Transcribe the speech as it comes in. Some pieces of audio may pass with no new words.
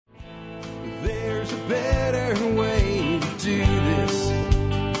There's a better way to do this.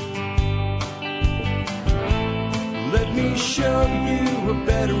 Let me show you a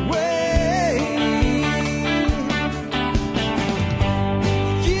better way.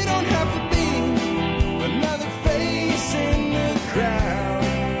 You don't have to be another face in the crowd.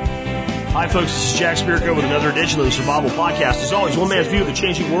 Hi folks, this is Jack Spirko with another edition of the Survival Podcast. As always, one man's view of the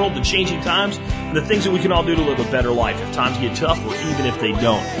changing world, the changing times, and the things that we can all do to live a better life if times get tough or even if they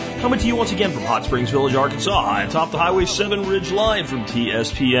don't. Coming to you once again from Hot Springs Village, Arkansas, high atop the Highway 7 Ridge Line from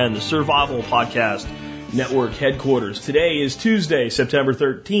TSPN, the Survival Podcast Network headquarters. Today is Tuesday, September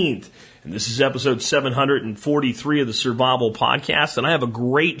 13th, and this is episode 743 of the Survival Podcast, and I have a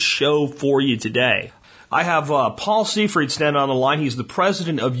great show for you today. I have Paul Seifried standing on the line. He's the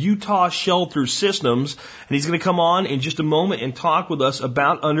president of Utah Shelter Systems, and he's going to come on in just a moment and talk with us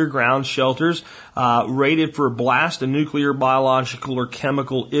about underground shelters rated for blast and nuclear, biological, or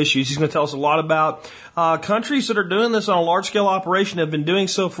chemical issues. He's going to tell us a lot about countries that are doing this on a large-scale operation, have been doing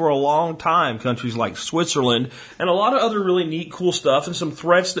so for a long time, countries like Switzerland, and a lot of other really neat, cool stuff, and some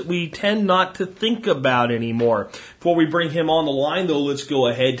threats that we tend not to think about anymore. Before we bring him on the line, though, let's go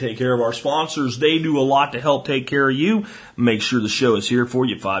ahead and take care of our sponsors. They do a lot to help take care of you. Make sure the show is here for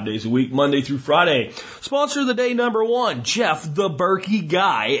you 5 days a week, Monday through Friday. Sponsor of the day number one, Jeff the Berkey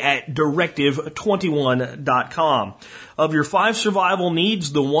Guy at Directive21.com. Of your 5 survival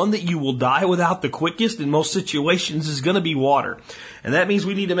needs, the one that you will die without the quickest in most situations is going to be water. And that means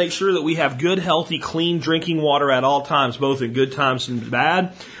we need to make sure that we have good, healthy, clean drinking water at all times, both in good times and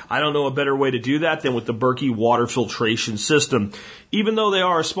bad. I don't know a better way to do that than with the Berkey water filtration system. Even though they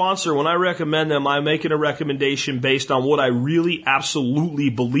are a sponsor, when I recommend them, I'm making a recommendation based on what I really absolutely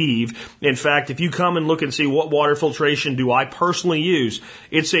believe. In fact, if you come and look and see what water filtration do I personally use,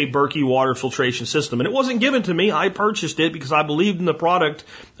 it's a Berkey water filtration system. And it wasn't given to me. I purchased it because I believed in the product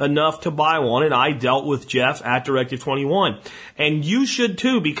enough to buy one, and I dealt with Jeff at Directive 21. And you should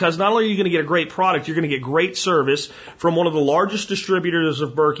too, because not only are you going to get a great product, you're going to get great service from one of the largest distributors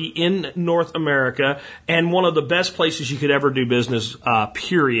of Berkey in North America, and one of the best places you could ever do business,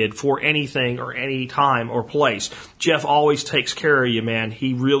 period, for anything or any time or place. Jeff always takes care of you, man.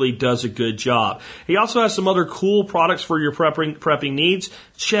 He really does a good job. He also has some other cool products for your prepping needs.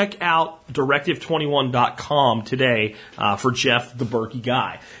 Check out Directive21.com today for Jeff the Berkey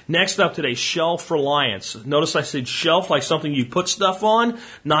Guy. Next up today, Shelf Reliance. Notice I said shelf like something you put stuff on,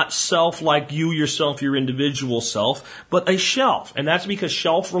 not self like you yourself, your individual self, but a shelf. And that's because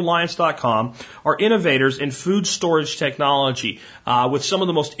ShelfReliance.com are innovators in food storage technology with some of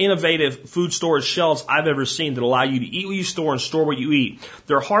the most innovative food storage shelves I've ever seen that allow you to eat what you store and store what you eat.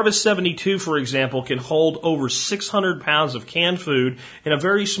 Their Harvest 72, for example, can hold over 600 pounds of canned food in a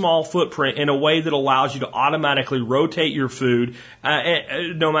very small footprint in a way that allows you to automatically rotate your food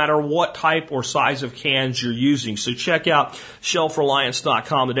no matter what type or size of cans you're using. So check out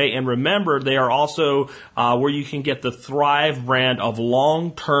ShelfReliance.com today. And remember, they are also where you can get the Thrive brand of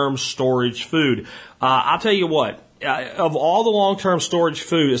long-term storage food. I'll tell you what. Of all the long-term storage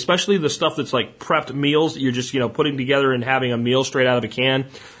food, especially the stuff that's like prepped meals that you're just, putting together and having a meal straight out of a can,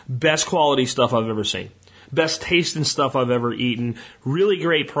 best quality stuff I've ever seen. Best tasting stuff I've ever eaten. Really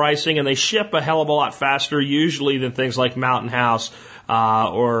great pricing, and they ship a hell of a lot faster usually than things like Mountain House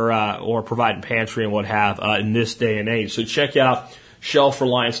or Provident Pantry and what have in this day and age. So check out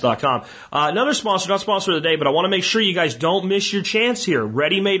ShelfReliance.com. Another sponsor, not sponsor of the day, but I want to make sure you guys don't miss your chance here.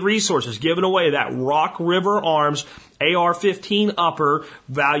 Ready-made resources, giving away that Rock River Arms AR-15 upper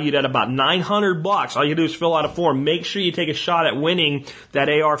valued at about $900. All you do is fill out a form. Make sure you take a shot at winning that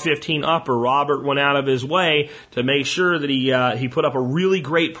AR-15 upper. Robert went out of his way to make sure that he put up a really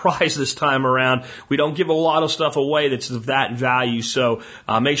great prize this time around. We don't give a lot of stuff away that's of that value, so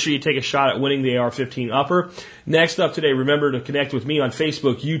make sure you take a shot at winning the AR-15 upper. Next up today, remember to connect with me on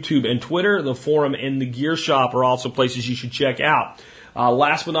Facebook, YouTube, and Twitter. The forum and the gear shop are also places you should check out.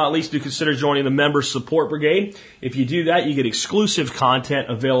 Last but not least, do consider joining the Member Support Brigade. If you do that, you get exclusive content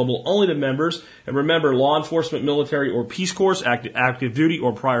available only to members. And remember, law enforcement, military, or Peace Corps, active duty,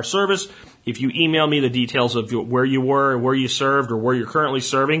 or prior service. If you email me the details of where you were, where you served, or where you're currently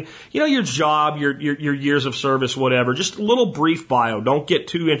serving, your job, your years of service, whatever, just a little brief bio. Don't get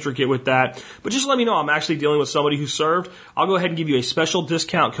too intricate with that, but just let me know I'm actually dealing with somebody who served. I'll go ahead and give you a special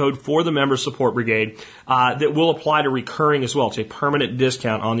discount code for the Member Support Brigade that will apply to recurring as well. It's a permanent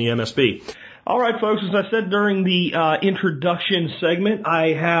discount on the MSB. All right, folks, as I said during the introduction segment,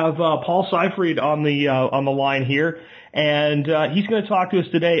 I have Paul Seifried on the line here. And he's going to talk to us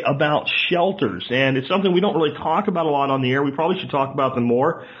today about shelters. And it's something we don't really talk about a lot on the air. We probably should talk about them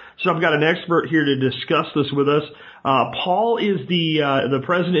more. So I've got an expert here to discuss this with us. Paul is the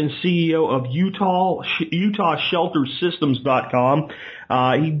president and CEO of UtahShelterSystems.com.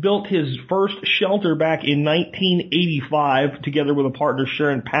 He built his first shelter back in 1985 together with a partner,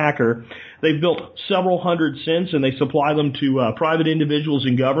 Sharon Packer. They've built several hundred since, and they supply them to private individuals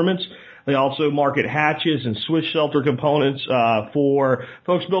and governments. They also market hatches and Swiss shelter components for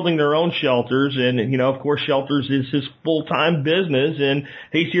folks building their own shelters. And, of course, shelters is his full-time business, and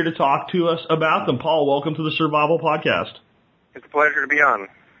he's here to talk to us about them. Paul, welcome to the Survival Podcast. It's a pleasure to be on.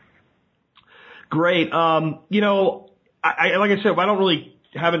 Great. Like I said,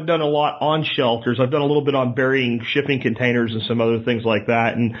 haven't done a lot on shelters. I've done a little bit on burying shipping containers and some other things like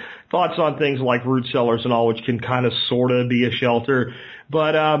that, and thoughts on things like root cellars and all, which can kind of sort of be a shelter.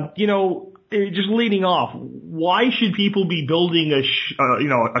 But, just leading off, why should people be building a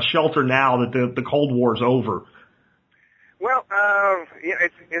shelter now that the Cold War is over? Well, I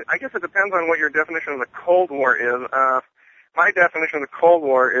guess it depends on what your definition of the Cold War is. My definition of the Cold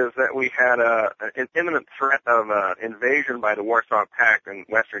War is that we had an imminent threat of invasion by the Warsaw Pact in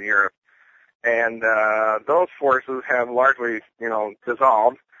Western Europe, and those forces have largely,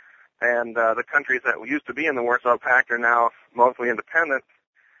 dissolved, and the countries that used to be in the Warsaw Pact are now mostly independent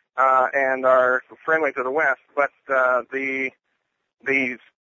and are friendly to the West. But the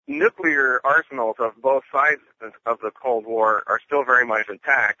nuclear arsenals of both sides of the Cold War are still very much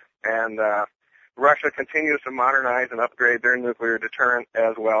intact, and Russia continues to modernize and upgrade their nuclear deterrent,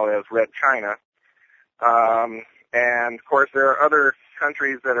 as well as Red China. And, of course, there are other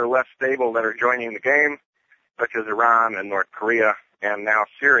countries that are less stable that are joining the game, such as Iran and North Korea, and now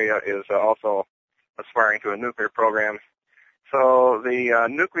Syria is also aspiring to a nuclear program. So the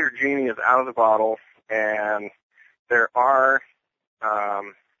nuclear genie is out of the bottle, and there are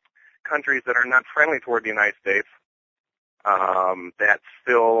countries that are not friendly toward the United States that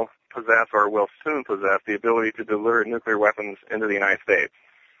still possess or will soon possess the ability to deliver nuclear weapons into the United States.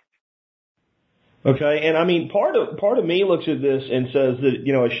 Okay, and I mean, part of me looks at this and says that,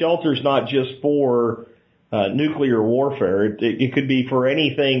 a shelter's not just for nuclear warfare. It could be for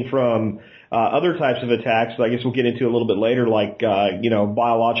anything from other types of attacks that I guess we'll get into a little bit later, like,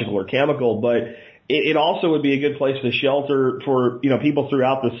 biological or chemical, but it also would be a good place to shelter for, people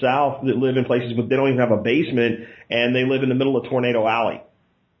throughout the South that live in places where they don't even have a basement and they live in the middle of Tornado Alley.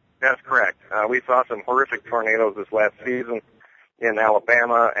 That's correct. We saw some horrific tornadoes this last season in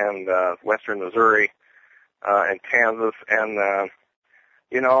Alabama and western Missouri and Kansas. And,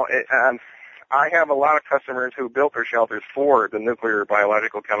 I have a lot of customers who built their shelters for the nuclear,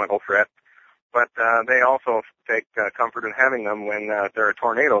 biological, chemical threat, but they also take comfort in having them when there are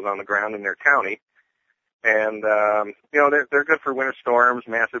tornadoes on the ground in their county. And, they're good for winter storms,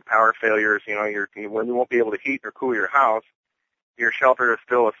 massive power failures. When you won't be able to heat or cool your house, your shelter is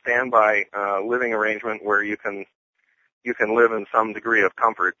still a standby living arrangement where you can live in some degree of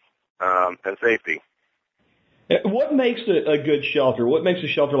comfort and safety. What makes a good shelter? What makes a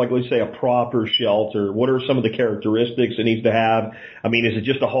shelter like, let's say, a proper shelter? What are some of the characteristics it needs to have? I mean, is it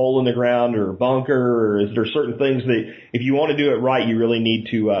just a hole in the ground or a bunker, or is there certain things that, if you want to do it right, you really need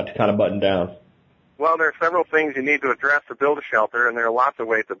to kind of button down? Well, there are several things you need to address to build a shelter, and there are lots of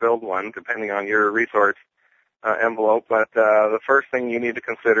ways to build one, depending on your resource envelope. But the first thing you need to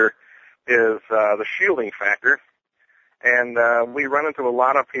consider is the shielding factor. And we run into a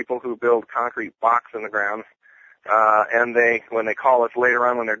lot of people who build concrete blocks in the ground, and when they call us later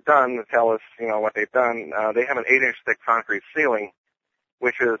on when they're done to tell us, what they've done, they have an 8-inch thick concrete ceiling,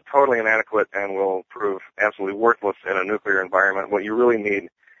 which is totally inadequate and will prove absolutely worthless in a nuclear environment. What you really need,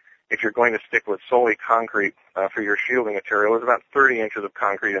 if you're going to stick with solely concrete for your shielding material, is about 30 inches of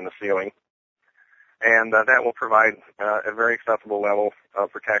concrete in the ceiling. And that will provide a very acceptable level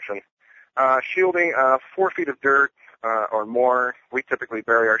of protection. Shielding, 4 feet of dirt or more. We typically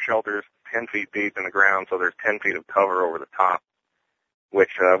bury our shelters 10 feet deep in the ground, so there's 10 feet of cover over the top,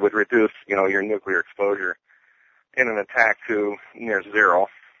 which would reduce, your nuclear exposure in an attack to near zero.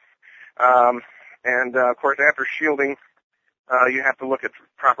 And of course, after shielding, you have to look at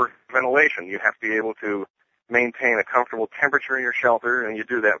proper ventilation. You have to be able to maintain a comfortable temperature in your shelter, and you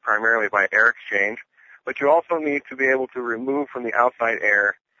do that primarily by air exchange. But you also need to be able to remove from the outside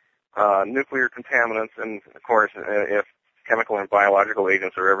air nuclear contaminants, and of course, if chemical and biological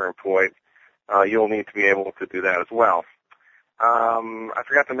agents are ever employed, you'll need to be able to do that as well. I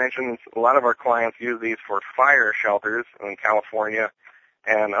forgot to mention, a lot of our clients use these for fire shelters in California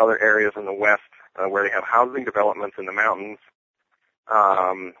and other areas in the West where they have housing developments in the mountains.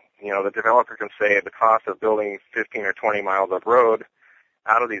 The developer can say the cost of building 15 or 20 miles of road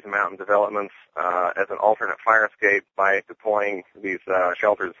out of these mountain developments as an alternate fire escape by deploying these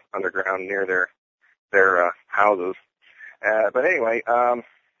shelters underground near their houses. But anyway,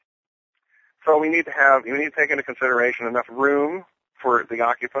 so you need to take into consideration enough room for the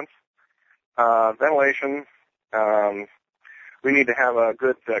occupants, ventilation. We need to have a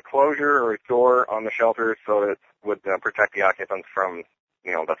good closure or door on the shelter so that it would protect the occupants from,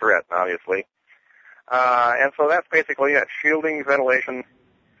 the threat, obviously. And so that's basically it. Shielding, ventilation.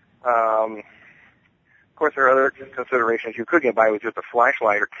 Of course, there are other considerations. You could get by with just a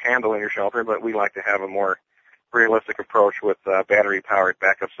flashlight or candle in your shelter, but we like to have a more realistic approach with battery-powered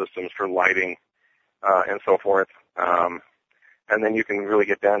backup systems for lighting and so forth. And then you can really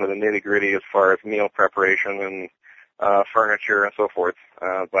get down to the nitty-gritty as far as meal preparation and furniture and so forth.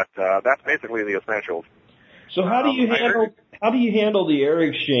 But that's basically the essentials. So how do you handle the air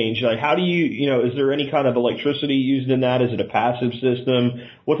exchange? Like, how do you, is there any kind of electricity used in that? Is it a passive system?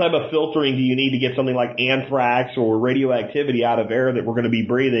 What type of filtering do you need to get something like anthrax or radioactivity out of air that we're going to be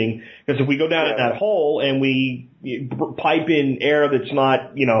breathing? Because if we go down in that hole and we pipe in air that's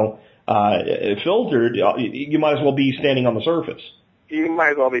not, filtered, you might as well be standing on the surface. You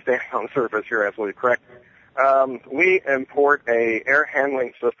might as well be standing on the surface. You're absolutely correct. We import a air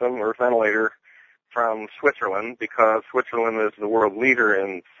handling system or ventilator from Switzerland because Switzerland is the world leader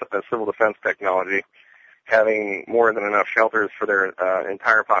in civil defense technology, having more than enough shelters for their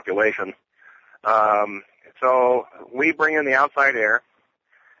entire population. So we bring in the outside air,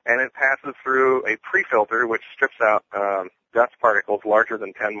 and it passes through a pre-filter which strips out dust particles larger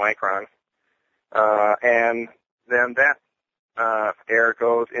than 10 microns, and then that air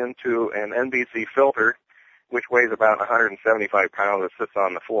goes into an NBC filter, which weighs about 175 pounds that sits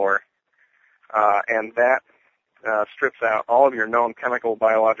on the floor. And that strips out all of your known chemical,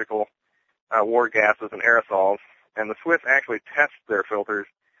 biological war gases and aerosols. And the Swiss actually test their filters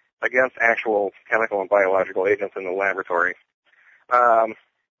against actual chemical and biological agents in the laboratory. And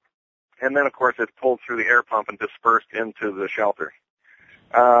then, of course, it's pulled through the air pump and dispersed into the shelter.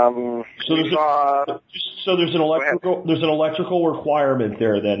 So there's an electrical requirement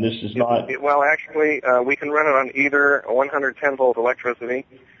there. Then this is not. Well, actually, we can run it on either 110 volt electricity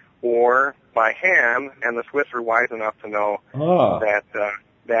or by hand, and the Swiss are wise enough to know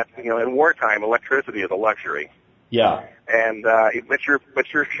that in wartime electricity is a luxury. Yeah. And but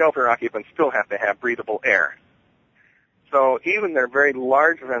your shelter occupants still have to have breathable air. So even their very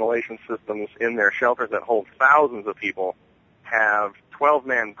large ventilation systems in their shelters that hold thousands of people have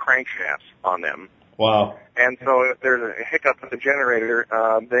 12-man crankshafts on them. Wow. And so if there's a hiccup with the generator,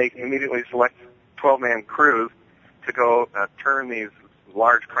 they immediately select 12-man crews to go turn these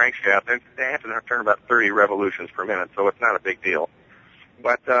large crankshafts. They have to turn about 30 revolutions per minute, so it's not a big deal.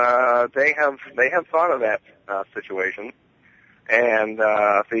 But they have thought of that situation, and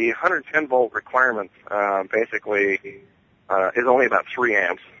the 110 volt requirement basically is only about 3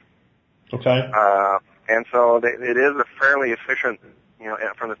 amps. Okay. And so it is a fairly efficient,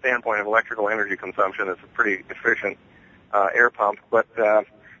 from the standpoint of electrical energy consumption, it's a pretty efficient air pump. But the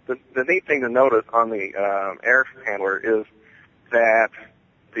neat thing to notice on the air handler is that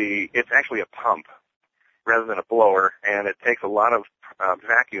it's actually a pump rather than a blower, and it takes a lot of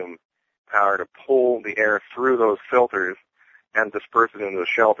vacuum power to pull the air through those filters and disperse it into the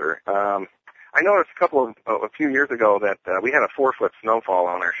shelter. I noticed a few years ago that we had a 4-foot snowfall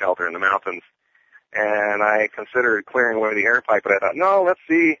on our shelter in the mountains, and I considered clearing away the air pipe, but I thought, no, let's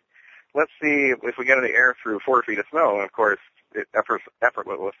see if we get any air through 4 feet of snow. And of course, it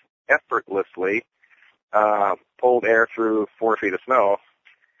effortlessly pulled air through 4 feet of snow,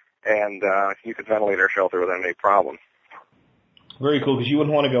 and you could ventilate our shelter without any problem. Very cool, because you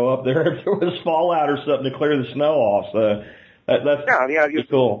wouldn't want to go up there if there was fallout or something to clear the snow off. So that's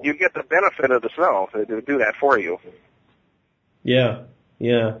cool. You get the benefit of the snow to do that for you. Yeah,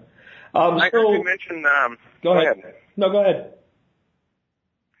 yeah. I heard you mention. Go ahead. No, go ahead.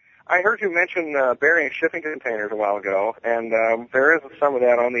 I heard you mention burying shipping containers a while ago, and there is some of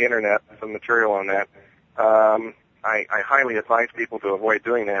that on the internet, some material on that. I highly advise people to avoid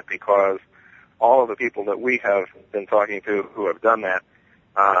doing that because all of the people that we have been talking to who have done that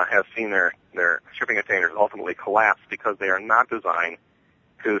have seen their shipping containers ultimately collapse because they are not designed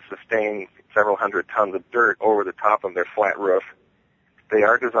to sustain several hundred tons of dirt over the top of their flat roof. They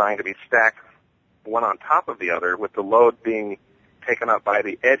are designed to be stacked one on top of the other, with the load being taken up by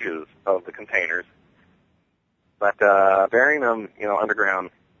the edges of the containers. But burying them,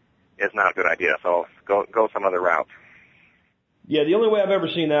 underground is not a good idea. So go some other route. Yeah, the only way I've ever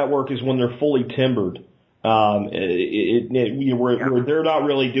seen that work is when they're fully timbered. Where they're not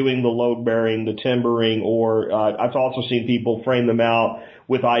really doing the load bearing, the timbering, or I've also seen people frame them out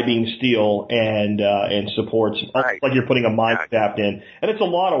with I-beam steel and supports, right. like you're putting a mine shaft in, and it's a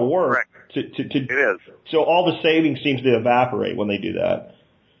lot of work. Right. It is. So all the savings seems to evaporate when they do that.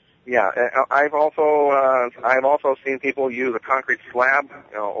 Yeah, I've also seen people use a concrete slab,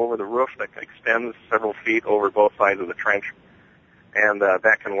 over the roof that extends several feet over both sides of the trench, and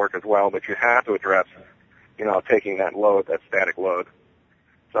that can work as well. But you have to address, taking that load, that static load.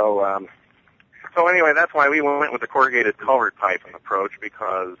 So anyway, that's why we went with the corrugated culvert pipe approach,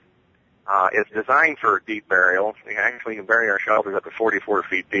 because it's designed for deep burial. We actually can bury our shelters up to 44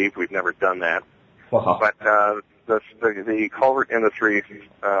 feet deep. We've never done that. Wow. But the culvert industry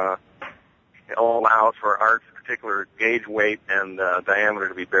allows for our particular gauge weight and diameter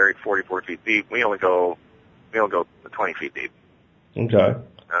to be buried 44 feet deep. We only go 20 feet deep. Okay.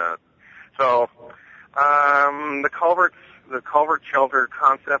 The culvert shelter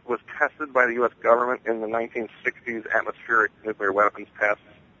concept was tested by the U.S. government in the 1960s atmospheric nuclear weapons tests,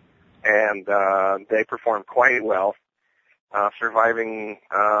 and they performed quite well, surviving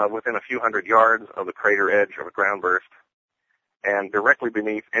within a few hundred yards of the crater edge of a ground burst and directly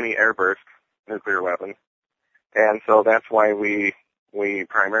beneath any airburst nuclear weapon. And so that's why we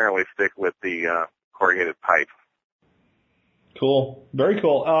primarily stick with the corrugated pipe. Cool. Very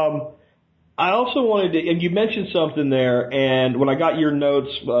cool. I also wanted to, and you mentioned something there, and when I got your notes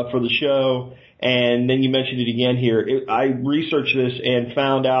for the show, and then you mentioned it again here, I researched this and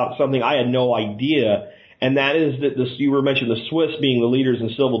found out something I had no idea, and that is that you were mentioning the Swiss being the leaders in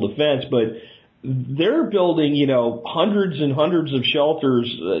civil defense, but they're building, hundreds and hundreds of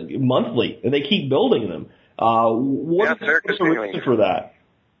shelters monthly, and they keep building them. What's the reason for that?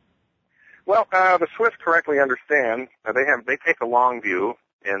 Well, the Swiss correctly understand. They take a long view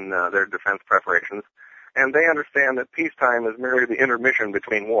in their defense preparations, and they understand that peacetime is merely the intermission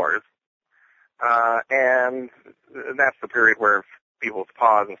between wars, and that's the period where people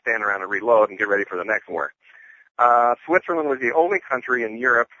pause and stand around and reload and get ready for the next war. Switzerland was the only country in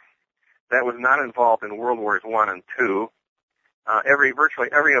Europe that was not involved in World Wars I and II.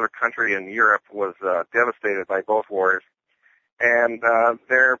 Virtually every other country in Europe was devastated by both wars, and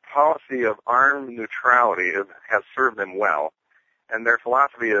their policy of armed neutrality has served them well. And their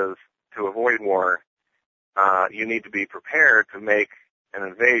philosophy is, to avoid war, you need to be prepared to make an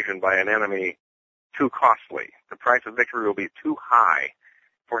invasion by an enemy too costly. The price of victory will be too high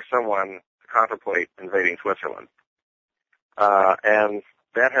for someone to contemplate invading Switzerland. And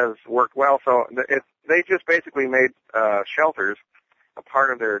that has worked well. So they just basically made shelters a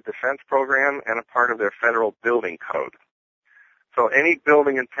part of their defense program and a part of their federal building code. So any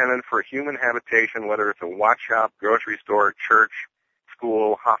building intended for human habitation, whether it's a watch shop, grocery store, church,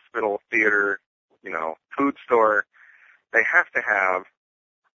 school, hospital, theater, food store, they have to have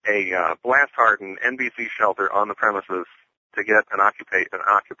a blast-hardened NBC shelter on the premises to get an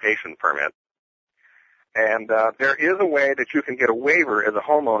occupation permit. And there is a way that you can get a waiver as a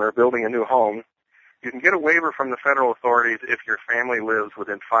homeowner building a new home. You can get a waiver from the federal authorities if your family lives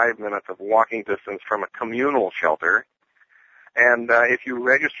within 5 minutes of walking distance from a communal shelter. And if you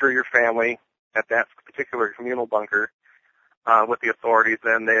register your family at that particular communal bunker with the authorities,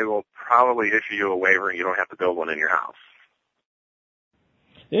 then they will probably issue you a waiver and you don't have to build one in your house.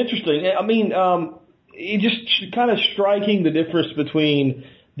 Interesting. I mean, it's just kind of striking the difference between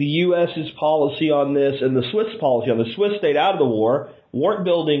the U.S.'s policy on this and the Swiss policy on the Swiss stayed out of the war, weren't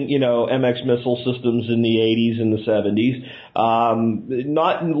building, MX missile systems in the 80s and the 70s,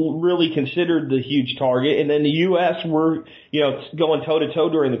 not really considered the huge target. And then the U.S. were, going toe-to-toe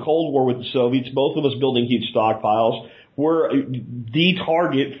during the Cold War with the Soviets, both of us building huge stockpiles. We're the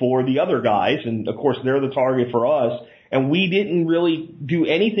target for the other guys, and of course they're the target for us. And we didn't really do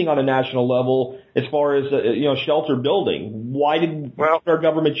anything on a national level as far as, shelter building. Why did our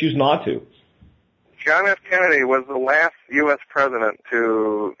government choose not to? John F. Kennedy was the last U.S. president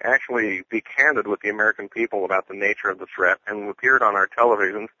to actually be candid with the American people about the nature of the threat and appeared on our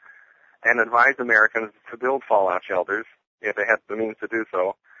televisions and advised Americans to build fallout shelters if they had the means to do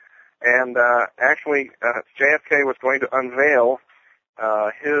so. And JFK was going to unveil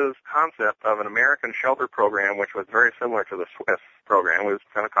his concept of an American shelter program, which was very similar to the Swiss program. It was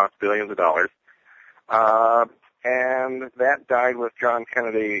going to cost billions of dollars. And that died with John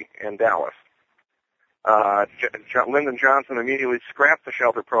Kennedy in Dallas. Lyndon Johnson immediately scrapped the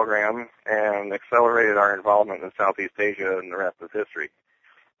shelter program and accelerated our involvement in Southeast Asia, and the rest is history.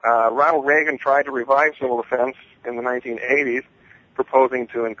 Ronald Reagan tried to revive civil defense in the 1980s, proposing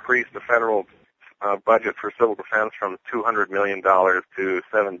to increase the federal budget for civil defense from $200 million to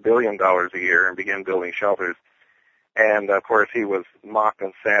 $7 billion a year and began building shelters. And, of course, he was mocked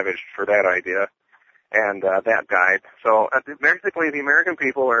and savaged for that idea and that died. So basically the American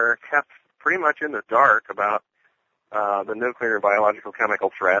people are kept pretty much in the dark about the nuclear, biological,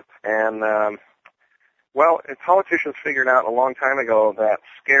 chemical threat. And, politicians figured out a long time ago that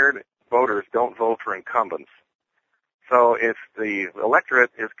scared voters don't vote for incumbents. So if the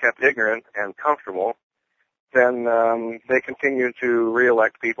electorate is kept ignorant and comfortable, then they continue to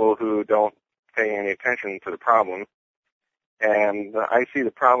reelect people who don't pay any attention to the problem. And I see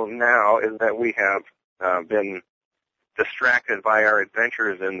the problem now is that we have been distracted by our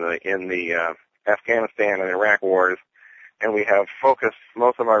adventures in the Afghanistan and Iraq wars, and we have focused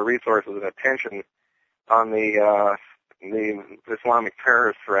most of our resources and attention on the Islamic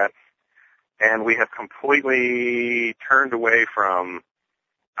terrorist threat. And we have completely turned away from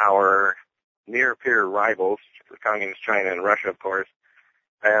our near-peer rivals, Communist China and Russia, of course.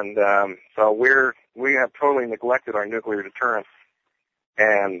 And so we have totally neglected our nuclear deterrence.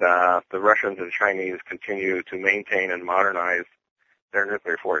 And the Russians and Chinese continue to maintain and modernize their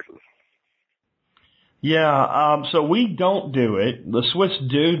nuclear forces. Yeah, so we don't do it. The Swiss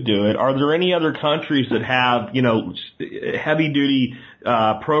do it. Are there any other countries that have, heavy-duty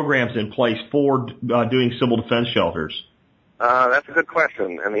programs in place for doing civil defense shelters? That's a good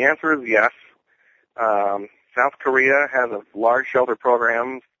question, and the answer is yes. South Korea has a large shelter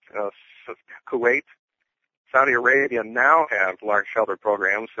program. Kuwait, Saudi Arabia now have large shelter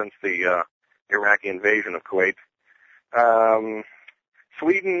programs since the Iraqi invasion of Kuwait.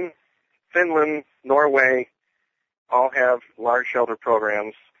 Sweden, Finland, Norway all have large shelter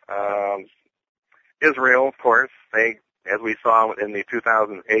programs. Israel, of course, as we saw in the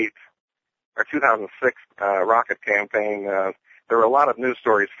 2008 or 2006 rocket campaign, there were a lot of news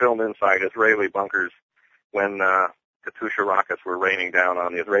stories filmed inside Israeli bunkers when Katyusha rockets were raining down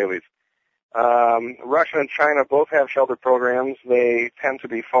on the Israelis. Russia and China both have shelter programs. They tend to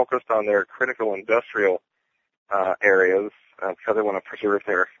be focused on their critical industrial areas because they want to preserve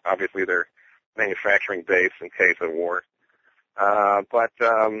their manufacturing base in case of war. But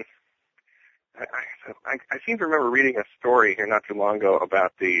I seem to remember reading a story here not too long ago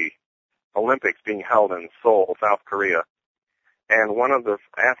about the Olympics being held in Seoul, South Korea. And one of the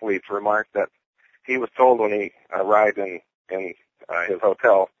athletes remarked that he was told when he arrived in his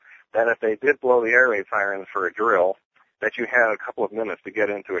hotel that if they did blow the air raid sirens for a drill, that you had a couple of minutes to get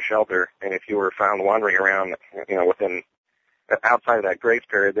into a shelter, and if you were found wandering around, outside of that grace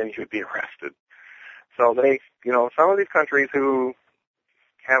period, then you would be arrested. So some of these countries who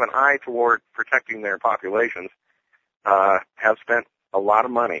have an eye toward protecting their populations have spent a lot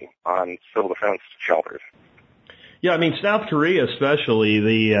of money on civil defense shelters. Yeah, I mean, South Korea especially,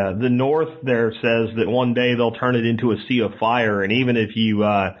 the North there says that one day they'll turn it into a sea of fire, and even if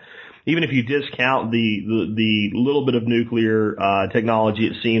you discount the little bit of nuclear technology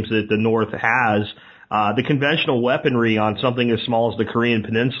it seems that the North has, the conventional weaponry on something as small as the Korean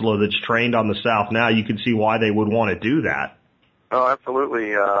Peninsula that's trained on the South now, you can see why they would want to do that. Oh,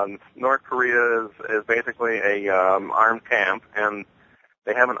 absolutely. North Korea is basically a armed camp, and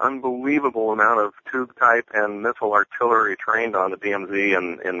they have an unbelievable amount of tube-type and missile artillery trained on the DMZ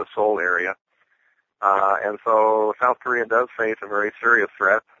and in the Seoul area. And so South Korea does face a very serious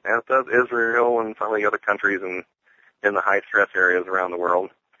threat, as does Israel and some of the other countries in the high-stress areas around the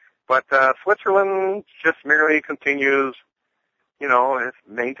world. But Switzerland just merely continues,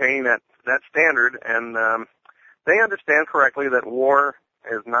 maintaining that standard, and they understand correctly that war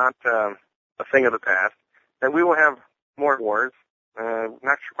is not a thing of the past, that we will have more wars.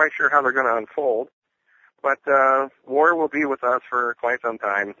 Not quite sure how they're going to unfold, but war will be with us for quite some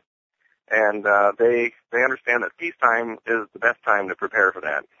time, and they understand that peacetime is the best time to prepare for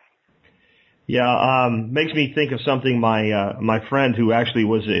that. Yeah, makes me think of something my friend who actually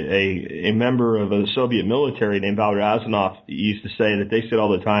was a member of a Soviet military named Valery Azanov used to say that they said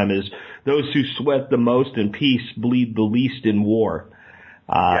all the time is those who sweat the most in peace bleed the least in war.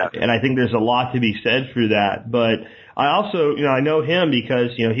 And I think there's a lot to be said for that. But I also, I know him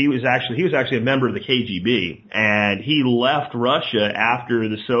because, he was actually a member of the KGB, and he left Russia after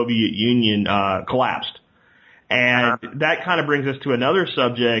the Soviet Union collapsed. And that kind of brings us to another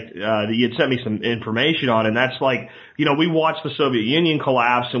subject that you had sent me some information on, and that's like, we watched the Soviet Union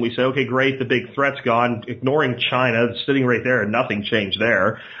collapse, and we say, okay, great, the big threat's gone, ignoring China, sitting right there, and nothing changed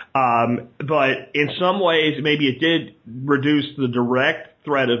there. But in some ways, maybe it did reduce the direct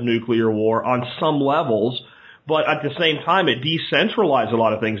threat of nuclear war on some levels, but at the same time, it decentralized a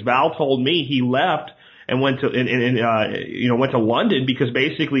lot of things. Val told me he left and went to went to London because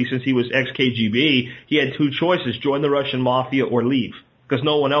basically since he was ex-KGB, he had two choices: join the Russian mafia or leave, because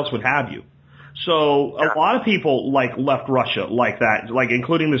no one else would have you. So a lot of people left Russia like that,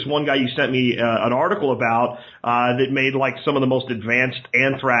 including this one guy you sent me an article about that made some of the most advanced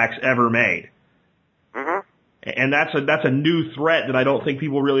anthrax ever made. Mm-hmm. And that's a new threat that I don't think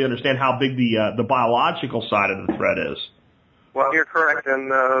people really understand how big the biological side of the threat is. Well, you're correct, and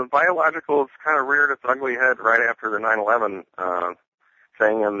biologicals kind of reared its ugly head right after the 9/11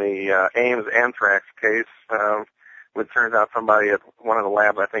 thing in the Ames anthrax case. It turns out somebody at one of the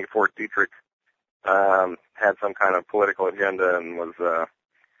labs, I think Fort Detrick, had some kind of political agenda and was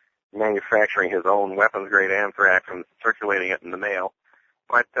manufacturing his own weapons-grade anthrax and circulating it in the mail.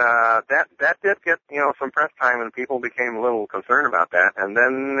 But that did get some press time, and people became a little concerned about that. And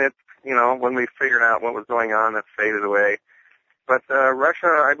then when we figured out what was going on, it faded away. But Russia,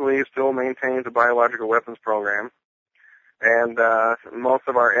 I believe, still maintains a biological weapons program, and most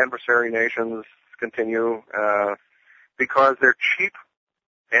of our adversary nations continue because they're cheap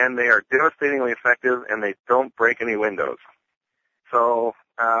and they are devastatingly effective, and they don't break any windows. So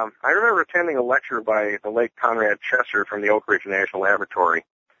I remember attending a lecture by the late Conrad Chester from the Oak Ridge National Laboratory,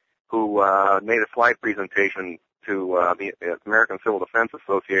 who made a slide presentation to the American Civil Defense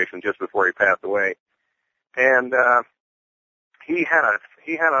Association just before he passed away, and he had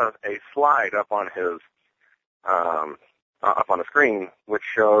a slide up on his up on the screen which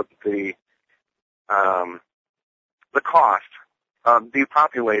showed the cost of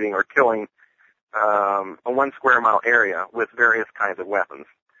depopulating or killing a 1 square mile area with various kinds of weapons.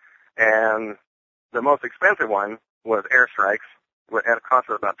 And the most expensive one was airstrikes, at a cost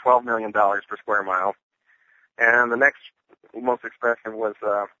of about $12 million per square mile. And the next most expensive was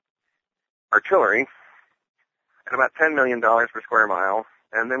artillery, at about $10 million per square mile.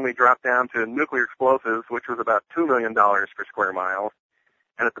 And then we dropped down to nuclear explosives, which was about $2 million per square mile.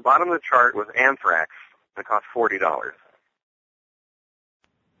 And at the bottom of the chart was anthrax, that cost $40.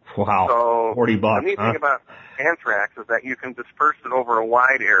 Wow, so $40. The neat thing about anthrax is that you can disperse it over a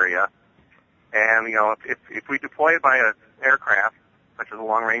wide area, and if we deploy it by an aircraft, such as a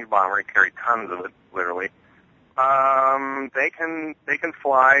long-range bomber, and carry tons of it, literally, they can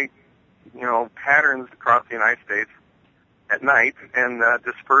fly, patterns across the United States at night and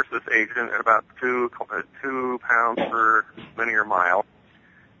disperse this agent at about 2 pounds per linear mile.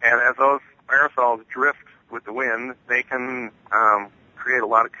 And as those aerosols drift with the wind, they can create a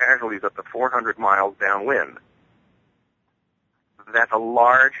lot of casualties up to 400 miles downwind. That's a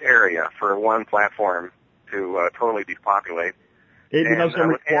large area for one platform to totally depopulate. It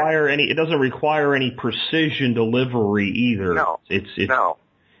doesn't require any precision delivery either. No. It's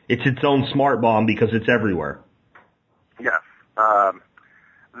its own smart bomb because it's everywhere. Yes.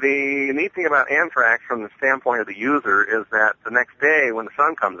 The neat thing about anthrax from the standpoint of the user is that the next day when the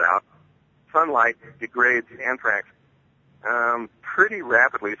sun comes out, sunlight degrades anthrax pretty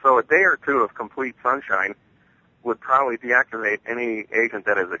rapidly. So a day or two of complete sunshine would probably deactivate any agent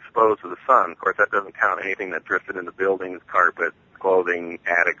that is exposed to the sun. Of course, that doesn't count anything that drifted into buildings, carpet, clothing,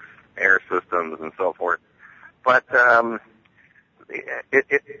 attics, air systems, and so forth. But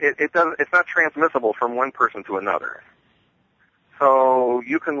it's not transmissible from one person to another. So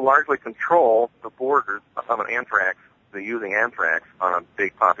you can largely control the borders of an anthrax, using anthrax on a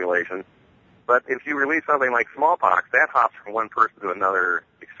big population. But if you release something like smallpox, that hops from one person to another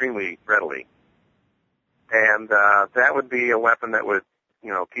extremely readily. And that would be a weapon that would,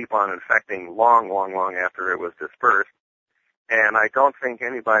 keep on infecting long, long, long after it was dispersed. And I don't think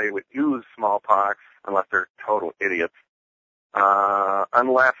anybody would use smallpox unless they're total idiots,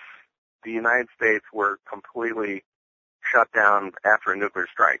 unless the United States were completely shut down after a nuclear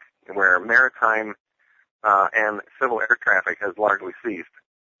strike, where maritime and civil air traffic has largely ceased.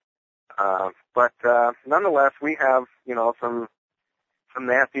 But nonetheless, we have, some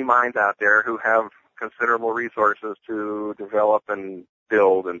nasty minds out there who have considerable resources to develop and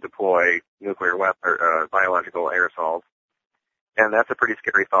build and deploy nuclear biological aerosols. And that's a pretty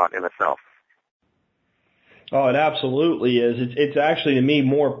scary thought in itself. Oh, it absolutely is. It's actually, to me,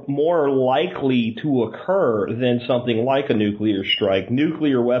 more likely to occur than something like a nuclear strike.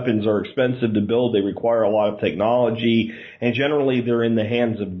 Nuclear weapons are expensive to build. They require a lot of technology, and generally they're in the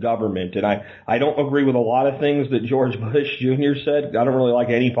hands of government. And I don't agree with a lot of things that George Bush Jr. said. I don't really like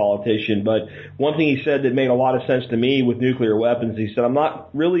any politician, but one thing he said that made a lot of sense to me with nuclear weapons, he said, I'm not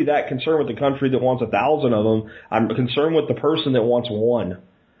really that concerned with the country that wants 1,000 of them. I'm concerned with the person that wants one.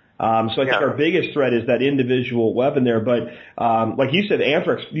 So I think our biggest threat is that individual weapon there. But like you said,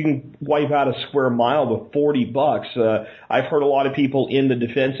 anthrax, you can wipe out a square mile with $40. I've heard a lot of people in the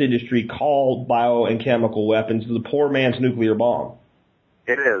defense industry call bio and chemical weapons the poor man's nuclear bomb.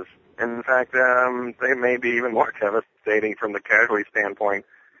 It is. And in fact, they may be even more devastating from the casualty standpoint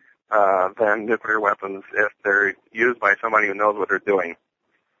than nuclear weapons if they're used by somebody who knows what they're doing.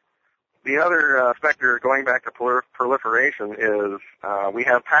 The other factor, going back to proliferation, is we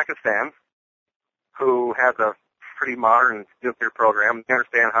have Pakistan, who has a pretty modern nuclear program. They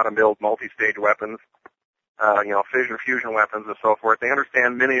understand how to build multi-stage weapons, fission fusion weapons and so forth. They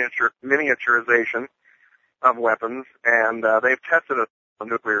understand miniaturization of weapons, and they've tested a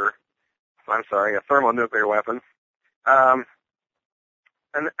thermonuclear weapon. And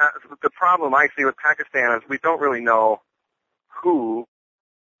the problem I see with Pakistan is we don't really know who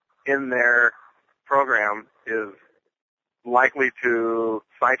in their program is likely to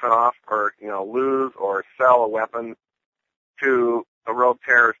siphon off or, lose or sell a weapon to a rogue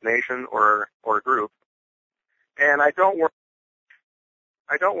terrorist nation or group. And I don't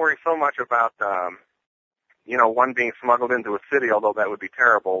worry so much about, one being smuggled into a city, although that would be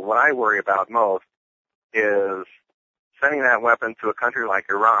terrible. What I worry about most is sending that weapon to a country like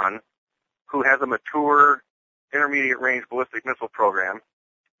Iran, who has a mature intermediate-range ballistic missile program.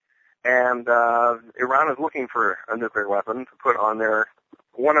 And Iran is looking for a nuclear weapon to put on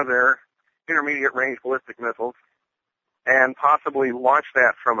one of their intermediate-range ballistic missiles and possibly launch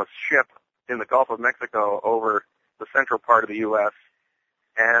that from a ship in the Gulf of Mexico over the central part of the U.S.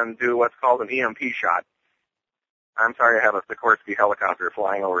 and do what's called an EMP shot. I'm sorry, I have a Sikorsky helicopter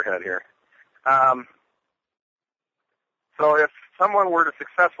flying overhead here. So if someone were to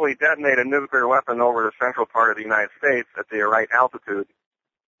successfully detonate a nuclear weapon over the central part of the United States at the right altitude,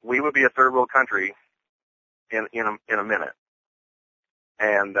 we would be a third world country in a minute.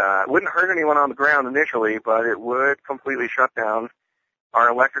 And it wouldn't hurt anyone on the ground initially, but it would completely shut down our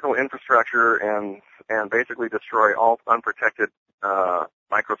electrical infrastructure and basically destroy all unprotected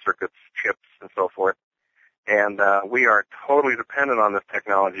microcircuits, chips, and so forth. And we are totally dependent on this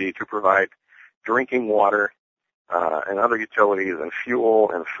technology to provide drinking water and other utilities and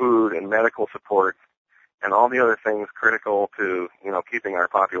fuel and food and medical support and all the other things critical to, keeping our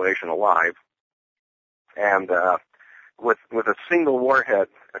population alive. And with a single warhead,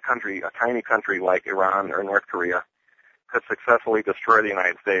 a tiny country like Iran or North Korea could successfully destroy the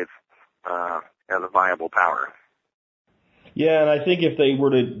United States as a viable power. Yeah, and I think if they were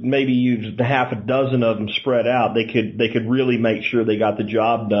to maybe use half a dozen of them spread out, they could really make sure they got the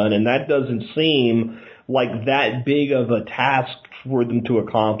job done. And that doesn't seem like that big of a task for them to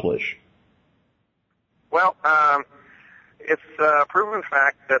accomplish. Well, it's a proven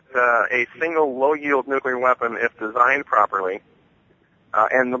fact that a single low-yield nuclear weapon, if designed properly,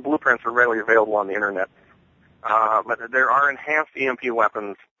 and the blueprints are readily available on the Internet, but there are enhanced EMP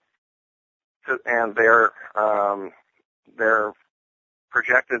weapons, and they're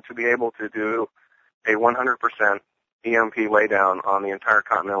projected to be able to do a 100% EMP laydown on the entire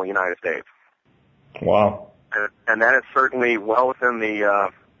continental United States. Wow. And that is certainly well within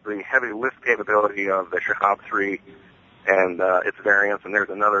the heavy lift capability of the Shahab 3 and its variants, and there's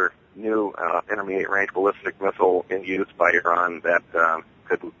another new intermediate-range ballistic missile in use by Iran that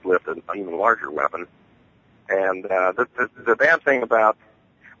could lift an even larger weapon. And the bad thing about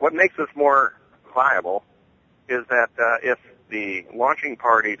what makes this more viable is that if the launching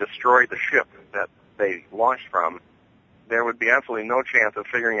party destroyed the ship that they launched from, there would be absolutely no chance of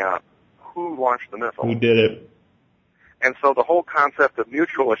figuring out who launched the missile. Who did it? And so the whole concept of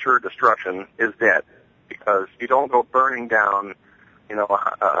mutual assured destruction is dead, because you don't go burning down,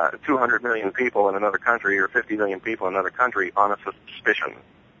 200 million people in another country or 50 million people in another country on a suspicion.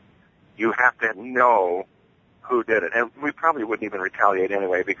 You have to know who did it. And we probably wouldn't even retaliate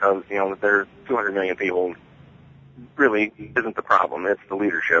anyway, because, there's 200 million people really isn't the problem. It's the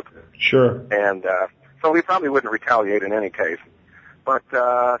leadership. Sure. And so we probably wouldn't retaliate in any case. But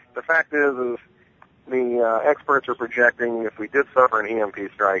the fact is the experts are projecting if we did suffer an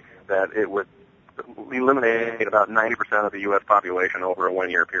EMP strike that it would eliminate about 90% of the U.S. population over a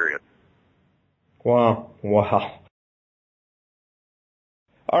 1-year period. Wow.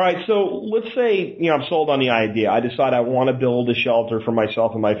 All right, so let's say, I'm sold on the idea. I decide I want to build a shelter for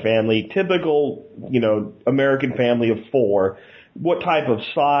myself and my family. Typical, American family of 4. What type of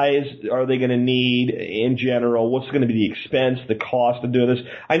size are they going to need in general? What's going to be the expense, the cost of doing this?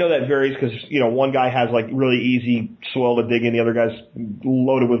 I know that varies because, one guy has like really easy soil to dig in, the other guy's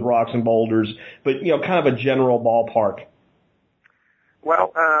loaded with rocks and boulders, but, kind of a general ballpark.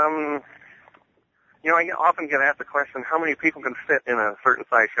 Well, I often get asked the question, how many people can fit in a certain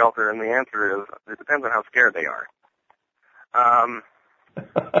size shelter? And the answer is, it depends on how scared they are.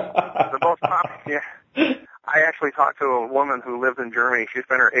 The most popular, I actually talked to a woman who lived in Germany. She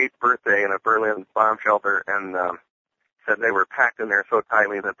spent her 8th birthday in a Berlin bomb shelter and said they were packed in there so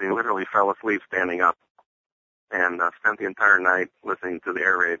tightly that they literally fell asleep standing up and spent the entire night listening to the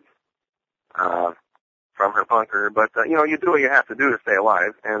air raid from her bunker. But, you do what you have to do to stay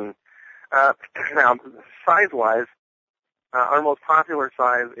alive. And now, size-wise, our most popular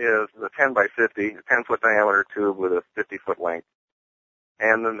size is the 10 by 50, 10-foot diameter tube with a 50-foot length.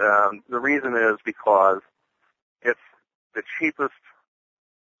 And the reason is because it's the cheapest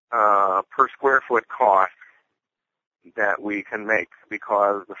per square foot cost that we can make,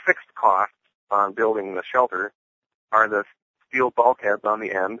 because the fixed costs on building the shelter are the steel bulkheads on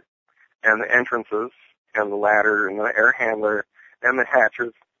the end and the entrances and the ladder and the air handler and the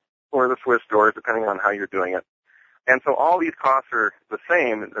hatches or the Swiss doors, depending on how you're doing it. And so all these costs are the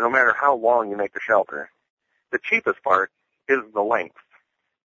same no matter how long you make the shelter. The cheapest part is the length.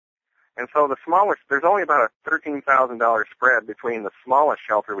 And so the smallest, there's only about a $13,000 spread between the smallest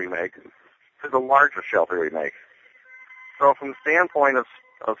shelter we make to the largest shelter we make. So from the standpoint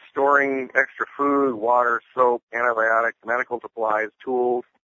of storing extra food, water, soap, antibiotics, medical supplies, tools,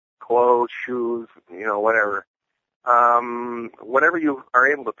 clothes, shoes, whatever, whatever you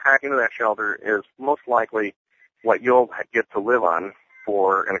are able to pack into that shelter is most likely what you'll get to live on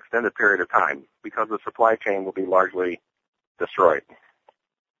for an extended period of time, because the supply chain will be largely destroyed.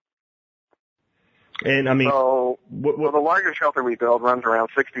 And I mean, so the largest shelter we build runs around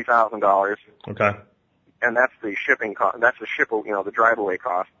 $60,000. Okay. And that's the shipping cost. That's the drive-away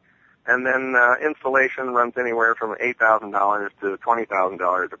cost. And then installation runs anywhere from $8,000 to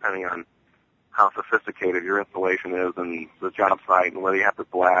 $20,000, depending on how sophisticated your installation is and the job site and whether you have to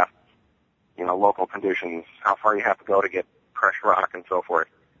blast, local conditions, how far you have to go to get crushed rock and so forth.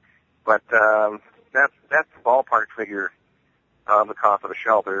 But that's the ballpark figure of the cost of a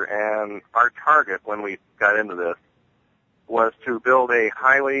shelter. And our target when we got into this was to build a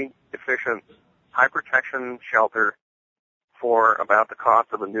highly efficient, high protection shelter for about the cost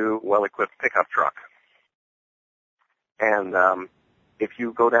of a new, well-equipped pickup truck. And if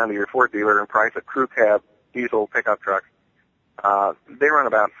you go down to your Ford dealer and price a crew cab diesel pickup truck, they run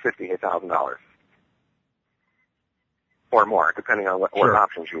about $58,000 or more, depending on what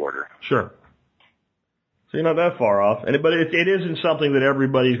options you order. Sure. So you're not that far off. But it isn't something that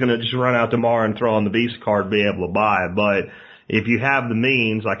everybody's going to just run out tomorrow and throw on the Visa card and be able to buy. But if you have the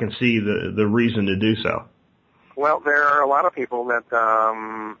means, I can see the reason to do so. Well, there are a lot of people that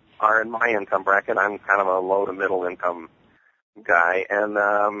are in my income bracket. I'm kind of a low to middle income guy,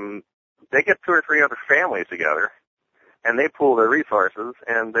 and they get 2 or 3 other families together, and they pool their resources,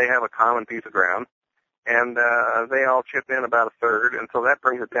 and they have a common piece of ground, and they all chip in about a third, and so that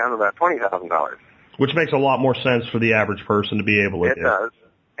brings it down to about $20,000. Which makes a lot more sense for the average person to be able to do. It does.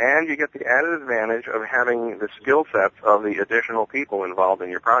 And you get the added advantage of having the skill sets of the additional people involved in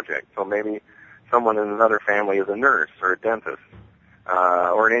your project. So maybe someone in another family is a nurse or a dentist,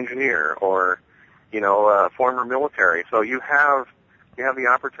 or an engineer, or, a former military. So you have the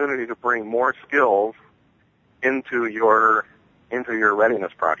opportunity to bring more skills into your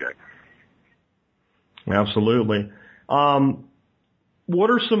readiness project. Absolutely. What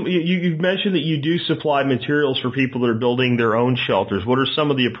are some, you've mentioned that you do supply materials for people that are building their own shelters. What are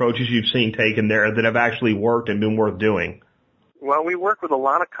some of the approaches you've seen taken there that have actually worked and been worth doing? Well, we work with a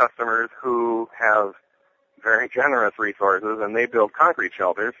lot of customers who have very generous resources, and they build concrete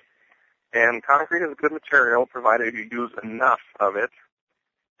shelters. And concrete is a good material, provided you use enough of it,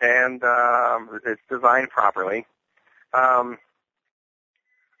 and it's designed properly.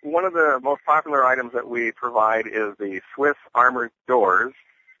 One of the most popular items that we provide is the Swiss armored doors,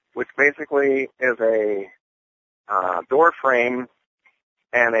 which basically is a door frame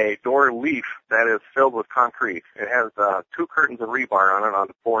and a door leaf that is filled with concrete. It has 2 curtains of rebar on it on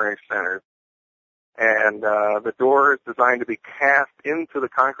 4-inch centers. And the door is designed to be cast into the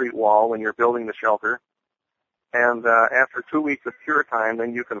concrete wall when you're building the shelter. And after 2 weeks of cure time,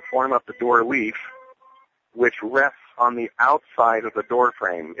 then you can form up the door leaf, which rests on the outside of the door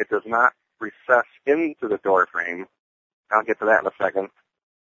frame. It does not recess into the door frame. I'll get to that in a second.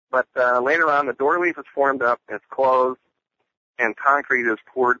 But later on, the door leaf is formed up, it's closed, and concrete is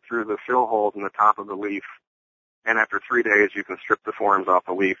poured through the fill holes in the top of the leaf. And after 3 days, you can strip the forms off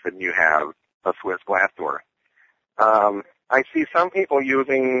the leaf, and you have a Swiss glass door. I see some people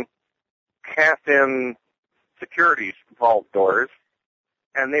using cast-in security vault doors,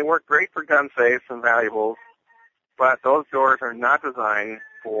 and they work great for gun safes and valuables, but those doors are not designed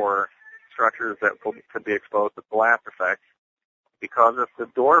for structures that could be exposed to blast effects, because if the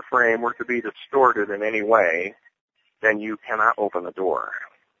door frame were to be distorted in any way, then you cannot open the door.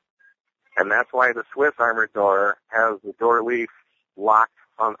 And that's why the Swiss armored door has the door leaf locked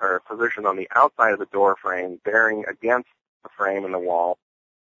on, or positioned on the outside of the door frame, bearing against the frame in the wall,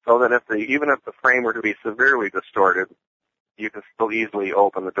 so that even if the frame were to be severely distorted, you can still easily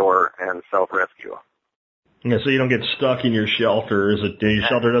open the door and self-rescue. Yeah, so you don't get stuck in your shelter, your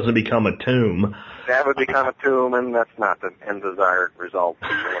shelter doesn't become a tomb. That would become a tomb, and that's not the end desired result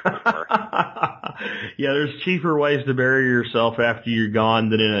you're looking for. Yeah, there's cheaper ways to bury yourself after you're gone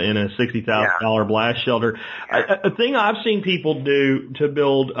than in a $60,000 blast shelter. A thing I've seen people do to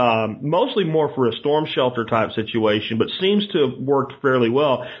build, mostly more for a storm shelter type situation, but seems to have worked fairly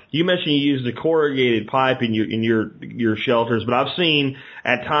well. You mentioned you use the corrugated pipe in your shelters, but I've seen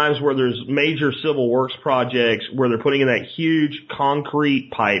at times where there's major civil works projects where they're putting in that huge concrete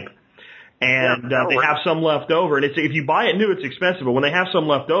pipe. And they have some left over, and if you buy it new, it's expensive. But when they have some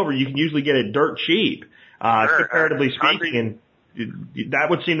left over, you can usually get it dirt cheap, comparatively speaking. And that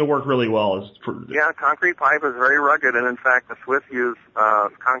would seem to work really well. Concrete pipe is very rugged, and in fact, the Swiss use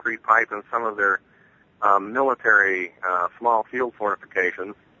concrete pipe in some of their military small field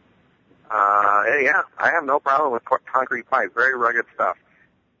fortifications. I have no problem with concrete pipe. Very rugged stuff.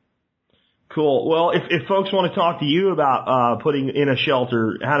 Cool. Well, if folks want to talk to you about putting in a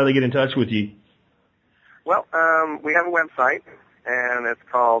shelter, how do they get in touch with you? Well, we have a website, and it's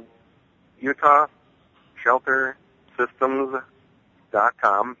called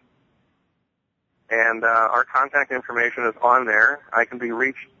UtahShelterSystems.com, and our contact information is on there. I can be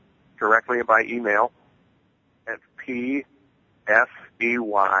reached directly by email at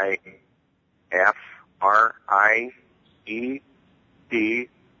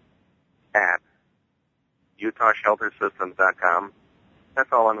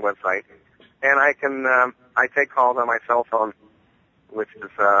That's all on the website. And I take calls on my cell phone, which is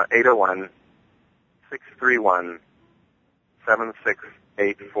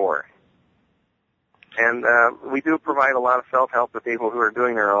 801-631-7684. And we do provide a lot of self-help to people who are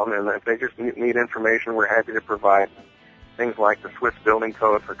doing their own, and if they just need information, we're happy to provide things like the Swiss building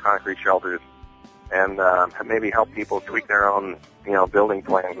code for concrete shelters, and maybe help people tweak their own, building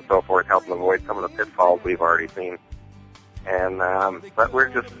plans and so forth, help them avoid some of the pitfalls we've already seen. And but we're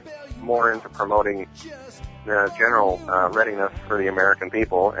just more into promoting the general readiness for the American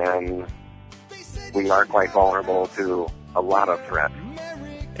people, and we are quite vulnerable to a lot of threats.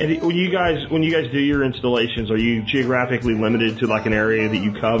 And when you guys do your installations, are you geographically limited to like an area that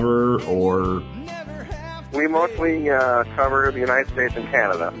you cover, or? We mostly cover the United States and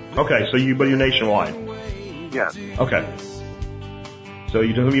Canada. Okay, but you're nationwide. Yes. Okay. So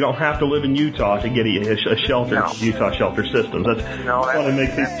you don't have to live in Utah to get a shelter. No. Utah Shelter Systems. That's want to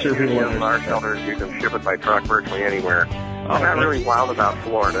make sure people understand. Our shelters, you can ship it by truck virtually anywhere. I'm not really wild about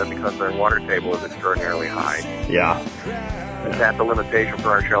Florida because their water table is extraordinarily high. Yeah. That's a limitation for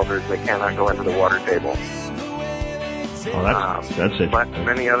our shelters. They cannot go into the water table. Oh, that's it. But in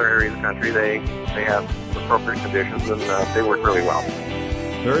many other areas of the country, they have appropriate conditions, and they work really well.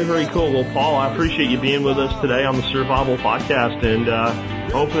 Very, very cool. Well, Paul, I appreciate you being with us today on the Survival Podcast and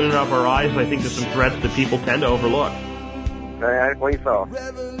opening up our eyes, I think, to some threats that people tend to overlook. I believe so.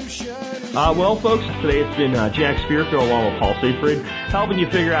 Well, folks, today it's been Jack Spearfield along with Paul Seifried, helping you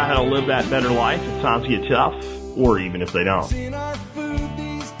figure out how to live that better life if times get tough, or even if they don't. In our food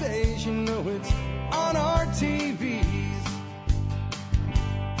these days, it's on our TVs.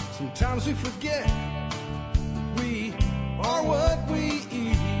 Sometimes we forget we are what we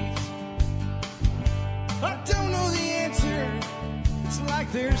eat. I don't know the answer. It's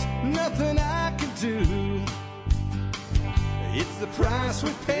like there's nothing I can do. It's the price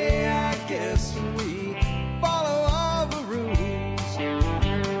we pay, I guess, when we follow all the rules.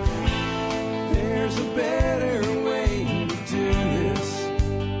 There's a better way to do this.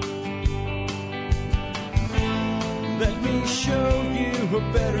 Let me show you a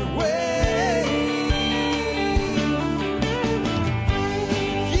better way.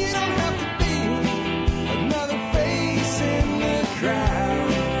 You don't have to be another face in the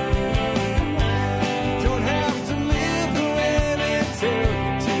crowd. Don't have to live the way they tell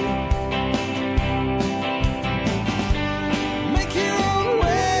you to. Make your own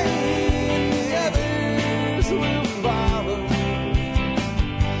way, and the others will follow.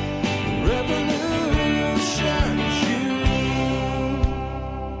 Revolution is you.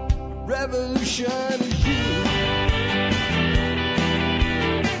 Revolution is you.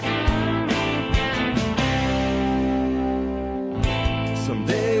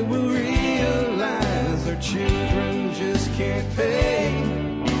 Someday we'll realize our children just can't pay.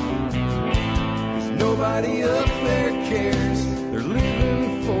 nobody up there cares. They're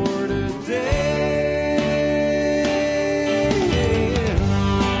living for today.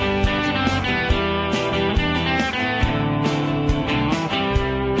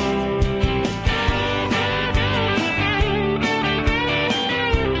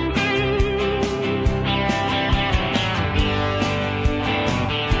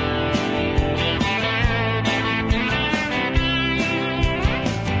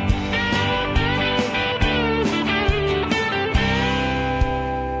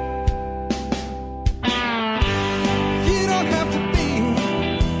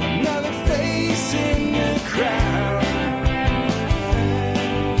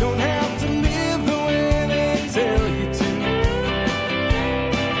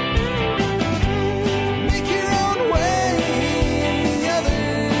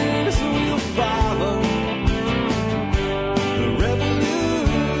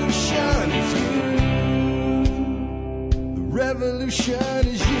 Revolution